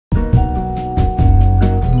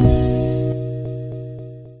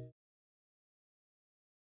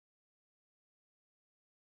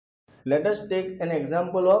Let us take an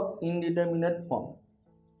example of indeterminate form.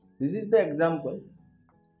 This is the example.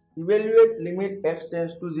 Evaluate limit x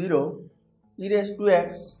tends to 0 e raised to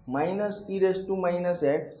x minus e raised to minus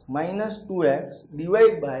x minus 2x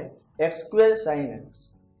divided by x square sin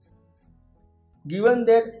x. Given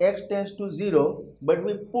that x tends to 0, but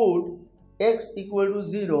we put x equal to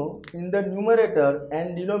 0 in the numerator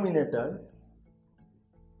and denominator,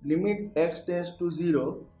 limit x tends to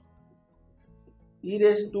 0 e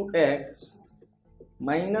raised to x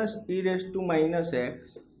minus e raised to minus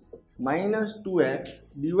x minus 2x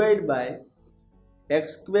divided by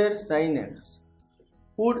x square sin x.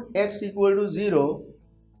 Put x equal to 0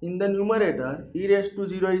 in the numerator. E raised to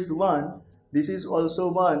 0 is 1. This is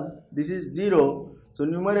also 1. This is 0. So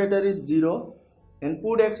numerator is 0. And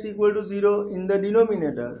put x equal to 0 in the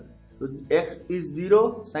denominator. So x is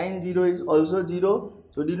 0. Sin 0 is also 0.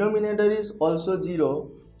 So denominator is also 0.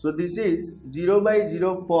 So this is 0 by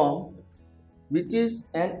 0 form, which is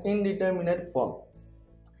an indeterminate form.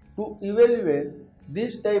 To evaluate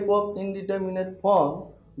this type of indeterminate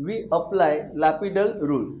form, we apply L'Hopital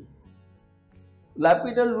rule.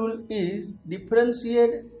 L'Hopital rule is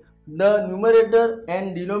differentiate the numerator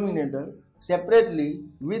and denominator separately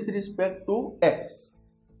with respect to x.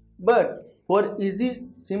 But for easy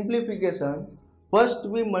simplification, first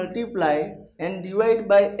we multiply and divide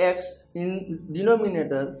by x in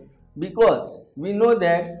denominator, because we know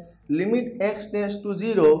that limit x tends to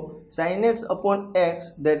 0 sin x upon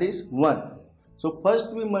x, that is 1. So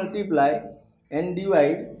first we multiply and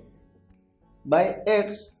divide by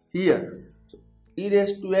x here. So e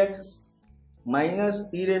raised to x minus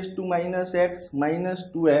e raised to minus x minus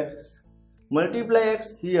 2x. Multiply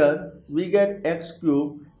x here, we get x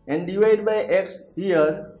cube, and divide by x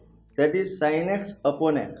here, that is sin x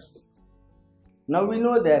upon x. Now we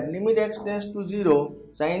know that limit x tends to 0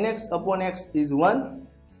 sin x upon x is 1.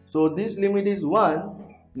 So this limit is 1.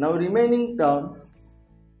 Now remaining term,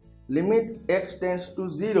 limit x tends to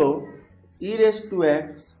 0 e raised to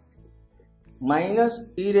x minus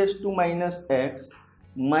e raised to minus x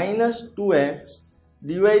minus 2x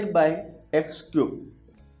divided by x cube.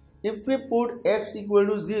 If we put x equal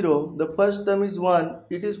to 0, the first term is 1,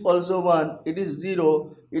 it is also 1, it is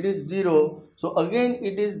 0, it is 0. So again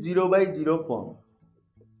it is 0 by 0 form.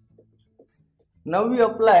 Now we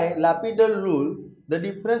apply L'Hopital rule. The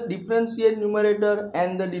differentiate numerator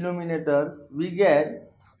and the denominator, we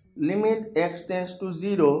get limit x tends to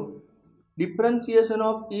 0. Differentiation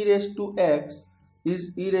of e raised to x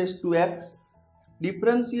is e raised to x.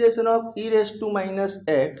 Differentiation of e raised to minus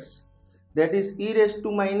x, that is e raised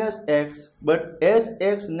to minus x, but as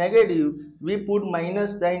x negative, we put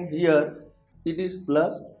minus sign here, it is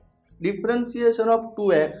plus. Differentiation of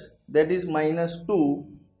 2x, that is minus 2,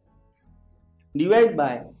 divided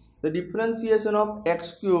by the differentiation of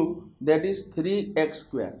x cube, that is 3x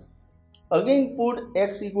square. Again put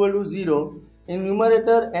x equal to 0 in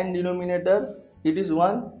numerator and denominator, it is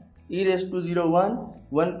 1, e raised to 0 1,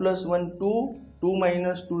 1 plus 1 2, 2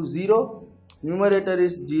 minus 2 0, numerator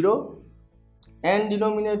is 0, and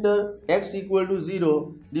denominator x equal to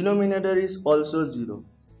 0, denominator is also 0.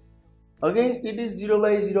 Again it is 0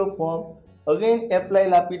 by 0 form. Again apply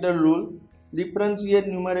L'Hopital rule, differentiate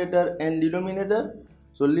numerator and denominator.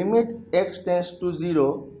 So limit x tends to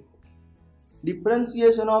 0,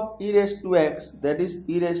 differentiation of e raised to x, that is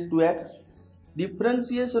e raised to x.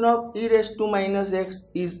 Differentiation of e raised to minus x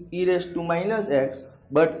is e raised to minus x,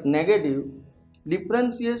 but negative.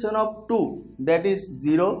 Differentiation of 2, that is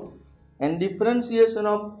 0, and differentiation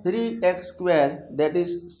of 3x square, that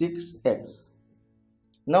is 6x.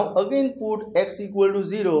 Now again put x equal to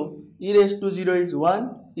 0, e raised to 0 is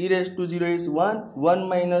 1, e raised to 0 is 1, 1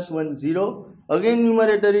 minus 1 0, again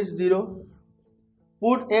numerator is 0.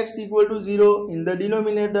 Put x equal to 0 in the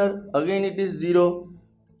denominator, again it is 0.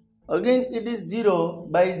 Again it is 0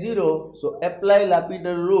 by 0, so apply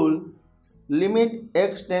L'Hopital rule, limit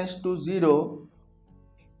x tends to 0.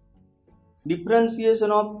 Differentiation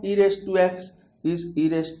of e raised to x is e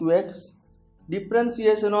raised to x.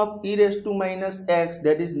 Differentiation of e raised to minus x,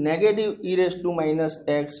 that is negative e raised to minus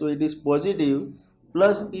x, so it is positive,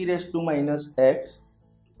 plus e raised to minus x,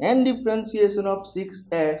 and differentiation of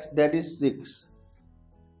 6x, that is 6.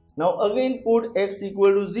 Now again put x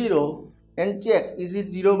equal to 0 and check, is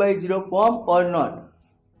it 0 by 0 form or not.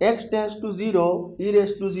 X tends to 0, e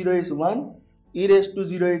raised to 0 is 1, e raised to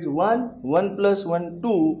 0 is 1, 1 plus 1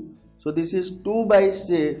 2, so this is 2 by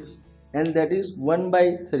 6, and that is 1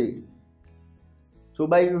 by 3. So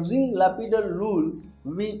by using L'Hopital rule,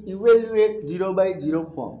 we evaluate 0 by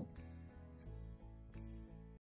 0 form.